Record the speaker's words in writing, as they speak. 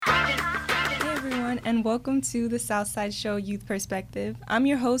and welcome to the Southside Show Youth Perspective. I'm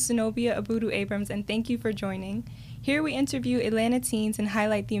your host, Zenobia Abrams, and thank you for joining. Here we interview Atlanta teens and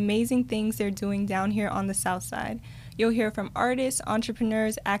highlight the amazing things they're doing down here on the Southside. You'll hear from artists,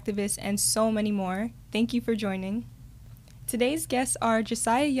 entrepreneurs, activists, and so many more. Thank you for joining. Today's guests are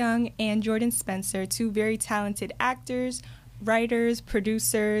Josiah Young and Jordyn Spencer, two very talented actors, writers,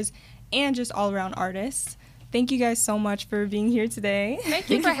 producers, and just all-around artists. Thank you guys so much for being here today. Thank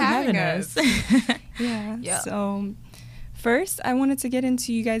you for having us. Yeah. Yep. So first, I wanted to get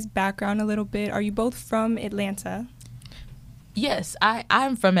into you guys' background a little bit. Are you both from Atlanta? Yes,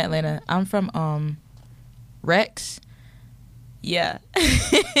 I'm from Atlanta. I'm from Rex. Yeah.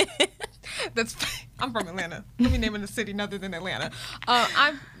 I'm from Atlanta. Let me name it a city other than Atlanta.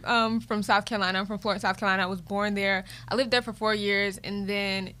 I'm from South Carolina. I'm from Florence, South Carolina. I was born there. I lived there for 4 years, and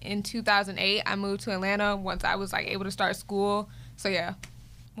then in 2008, I moved to Atlanta once I was able to start school. So yeah.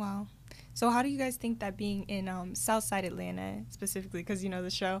 Wow. So how do you guys think that being in Southside Atlanta specifically, because you know the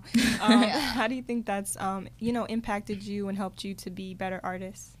show, how do you think that's impacted you and helped you to be better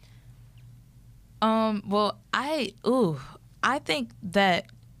artists? Well, I think that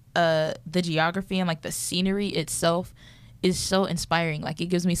the geography and like the scenery itself is so inspiring. Like, it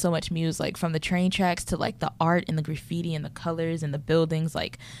gives me so much muse, like from the train tracks to like the art and the graffiti and the colors and the buildings.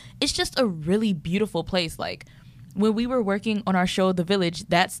 Like, it's just a really beautiful place. Like, when we were working on our show The Village,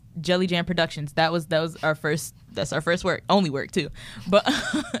 that's Jelly Jam Productions. That was our first work, only work too, but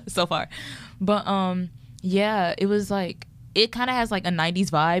so far. But yeah, it was like, it kind of has like a 90s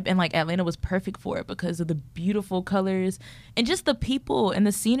vibe, and like Atlanta was perfect for it because of the beautiful colors and just the people and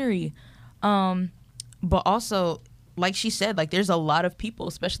the scenery. But also, like she said, like there's a lot of people,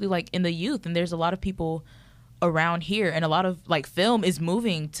 especially like in the youth, and there's a lot of people around here, and a lot of like film is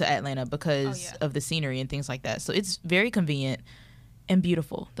moving to Atlanta because of the scenery and things like that. So it's very convenient and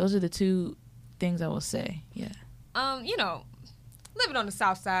beautiful. Those are the two things I will say. Yeah. Living on the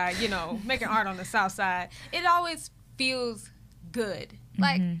South Side, making art on the South Side, it always feels good.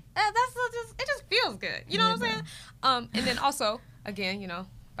 Like, it just feels good. You know what I'm saying? And then also, again,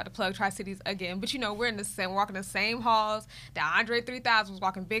 about to plug Tri-Cities again, but we're walking the same halls that Andre 3000 was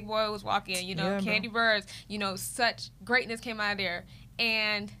walking, Big Boy was walking, Candy Birds, such greatness came out of there.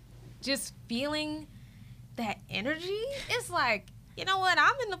 And just feeling that energy, it's like, you know what,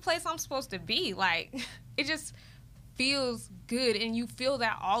 I'm in the place I'm supposed to be. Like, it just feels good, and you feel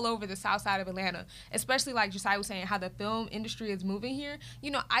that all over the South Side of Atlanta, especially like Josiah was saying, how the film industry is moving here.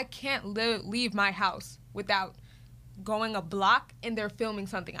 I can't leave my house without going a block and they're filming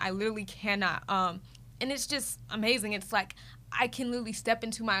something. I literally cannot. And it's just amazing. It's like I can literally step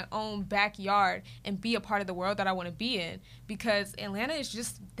into my own backyard and be a part of the world that I want to be in, because Atlanta is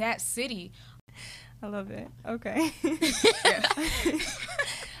just that city. I love it. Okay.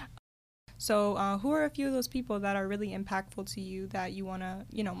 So who are a few of those people that are really impactful to you that you want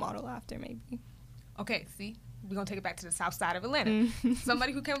to, model after maybe? Okay, see, we're going to take it back to the South Side of Atlanta.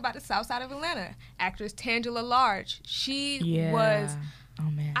 Somebody who came about the South Side of Atlanta, actress Tangela Large. She was,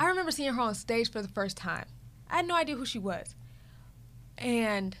 I remember seeing her on stage for the first time. I had no idea who she was.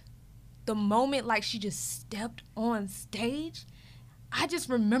 And the moment, like, she just stepped on stage, I just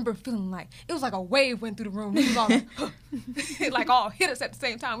remember feeling like, it was like a wave went through the room. It was all like, like all hit us at the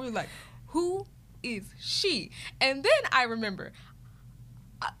same time. We were like, who is she? And then I remember,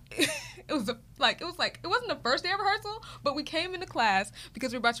 it wasn't the first day of rehearsal, but we came into class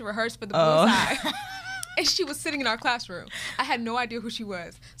because we were about to rehearse for the Blue Side. And she was sitting in our classroom. I had no idea who she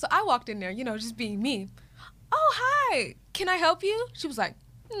was. So I walked in there, just being me. Oh, hi, can I help you? She was like,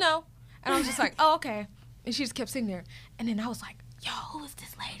 no. And I was just like, oh, okay. And she just kept sitting there. And then I was like, yo, who is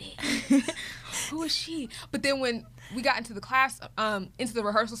this lady? Who is she? But then when we got into the class, into the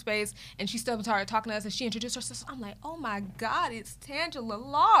rehearsal space, and she started talking to us, and she introduced herself, I'm like, oh my God, it's Tangela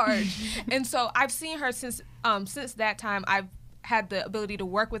Large. And so I've seen her since that time. I've had the ability to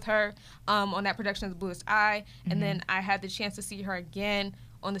work with her on that production of The Bluest Eye, and then I had the chance to see her again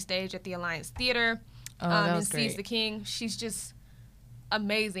on the stage at the Alliance Theater in Seize the King. She's just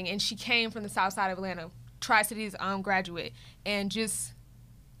amazing, and she came from the South Side of Atlanta, Tri-Cities graduate, and just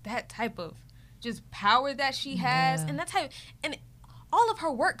that type of just power that she has, and that type, and all of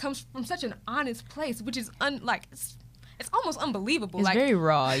her work comes from such an honest place, which is it's almost unbelievable. It's very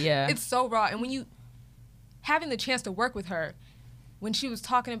raw, yeah. It's so raw, and when you having the chance to work with her, when she was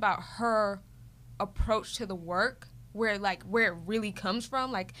talking about her approach to the work, where it really comes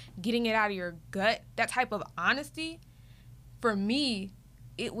from, like getting it out of your gut, that type of honesty, for me,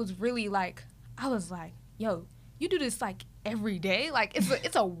 it was really like, I was like, yo, you do this like every day, like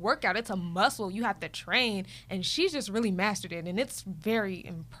it's a workout, it's a muscle you have to train, and she's just really mastered it, and it's very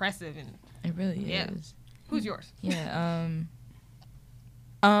impressive, and It really is. Who's yours? Yeah.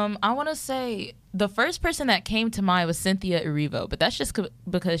 I want to say the first person that came to mind was Cynthia Erivo, but that's just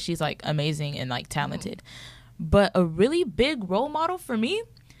because she's like amazing and like talented. But a really big role model for me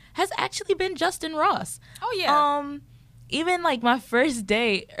has actually been Justin Ross. Oh yeah. Even like my first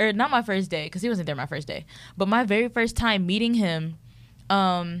day, or not my first day, because he wasn't there my first day, but my very first time meeting him,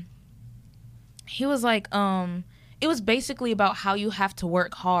 he was like, it was basically about how you have to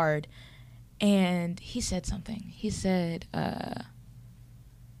work hard. And he said something. He said,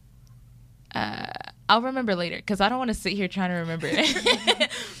 I'll remember later because I don't want to sit here trying to remember it.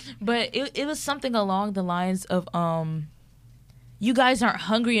 But it was something along the lines of, you guys aren't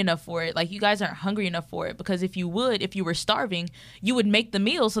hungry enough for it. Like, you guys aren't hungry enough for it because if you were starving, you would make the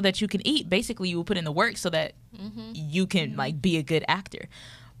meal so that you can eat. Basically, you would put in the work so that you can, like, be a good actor.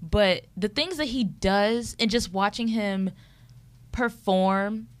 But the things that he does and just watching him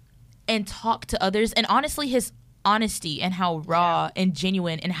perform and talk to others, and honestly, his honesty and how raw and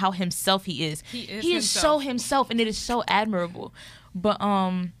genuine and how himself he is. He is so himself, and it is so admirable. But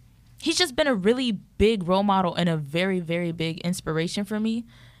he's just been a really big role model and a very, very big inspiration for me.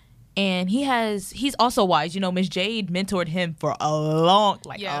 And he's also wise. You know, Miss Jade mentored him for a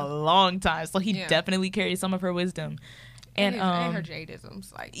long time. So he definitely carries some of her wisdom. And her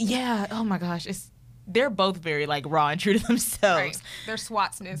Jadeisms. Like, yeah, oh my gosh. They're both very like raw and true to themselves. Right. Their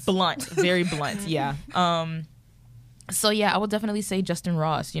Swatsness. Blunt, very blunt, yeah. So yeah, I would definitely say Justin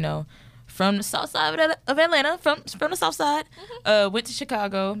Ross, you know, from the south side of Atlanta, from the south side, went to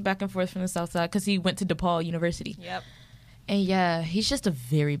Chicago, back and forth from the south side, because he went to DePaul University. Yep. And yeah, he's just a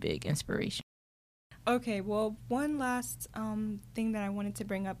very big inspiration. Okay, well, one last thing that I wanted to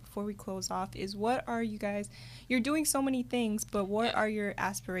bring up before we close off is what are you guys, you're doing so many things, but what are your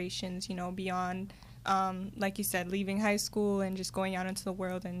aspirations, you know, beyond, like you said, leaving high school and just going out into the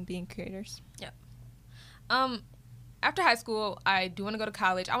world and being creators? Yep. After high school, I do want to go to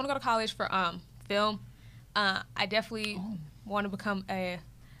college. I want to go to college for film. I definitely want to become a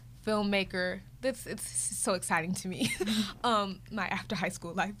filmmaker. It's so exciting to me. My after high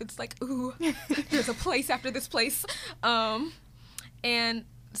school life, it's like, ooh, there's a place after this place. And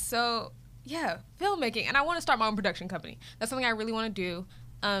so, yeah, filmmaking. And I want to start my own production company. That's something I really want to do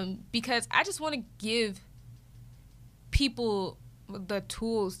because I just want to give people the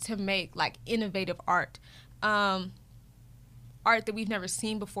tools to make, like, innovative art. Art that we've never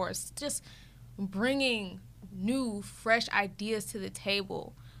seen before. It's just bringing new, fresh ideas to the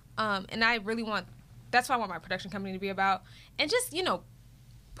table. And I really want, that's what I want my production company to be about. And just, you know,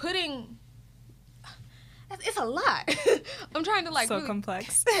 putting, it's a lot. I'm trying to like. So really,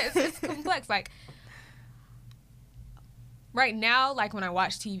 complex. It's complex. Like, right now, like when I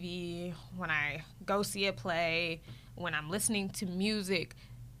watch TV, when I go see a play, when I'm listening to music,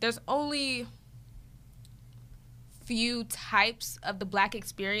 there's only few types of the Black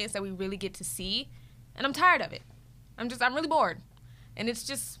experience that we really get to see. And I'm tired of it. I'm really bored. And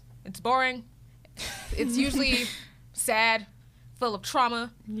it's boring. It's usually sad, full of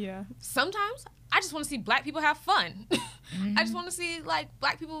trauma. Yeah. Sometimes I just want to see Black people have fun. I just want to see, like,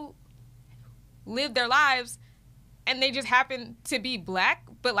 Black people live their lives and they just happen to be Black,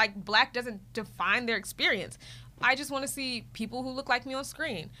 but, like, Black doesn't define their experience. I just want to see people who look like me on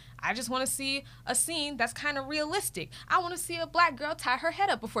screen. I just want to see a scene that's kind of realistic. I want to see a Black girl tie her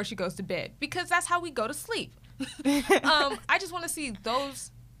head up before she goes to bed because that's how we go to sleep. I just want to see those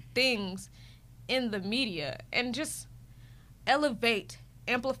things in the media and just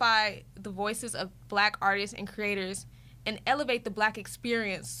amplify the voices of Black artists and creators and elevate the Black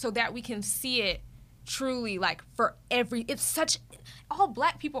experience so that we can see it truly, like, all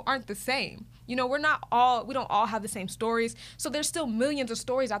Black people aren't the same. You know, we don't all have the same stories. So there's still millions of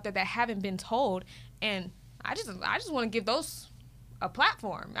stories out there that haven't been told. And I just want to give those a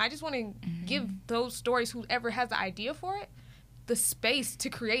platform. I just want to give those stories, whoever has the idea for it, the space to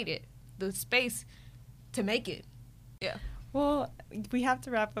create it, the space to make it. Yeah. Well, we have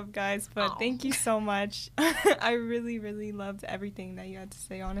to wrap up, guys, but thank you so much. I really, really loved everything that you had to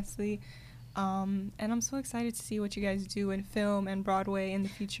say, honestly. And I'm so excited to see what you guys do in film and Broadway in the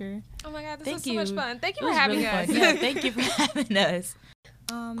future. Oh my God, this was so much fun. Thank you for having us. Yeah, thank you for having us.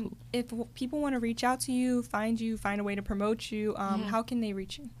 Cool. If people want to reach out to you, find a way to promote you, how can they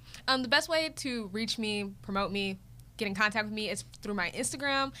reach you? The best way to reach me, promote me, get in contact with me is through my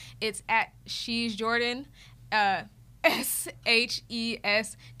Instagram. It's at She's Jordyn,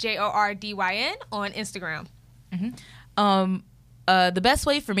 SHESJORDYN on Instagram. The best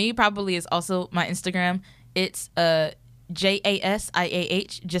way for me probably is also my Instagram. It's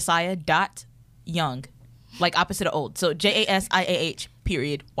JASIAH Josiah.Young, like opposite of old. So JASIAH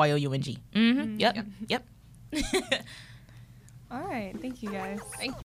period, Y-O-U-N-G. Mm-hmm. Yep. All right. Thank you, guys. Thank you.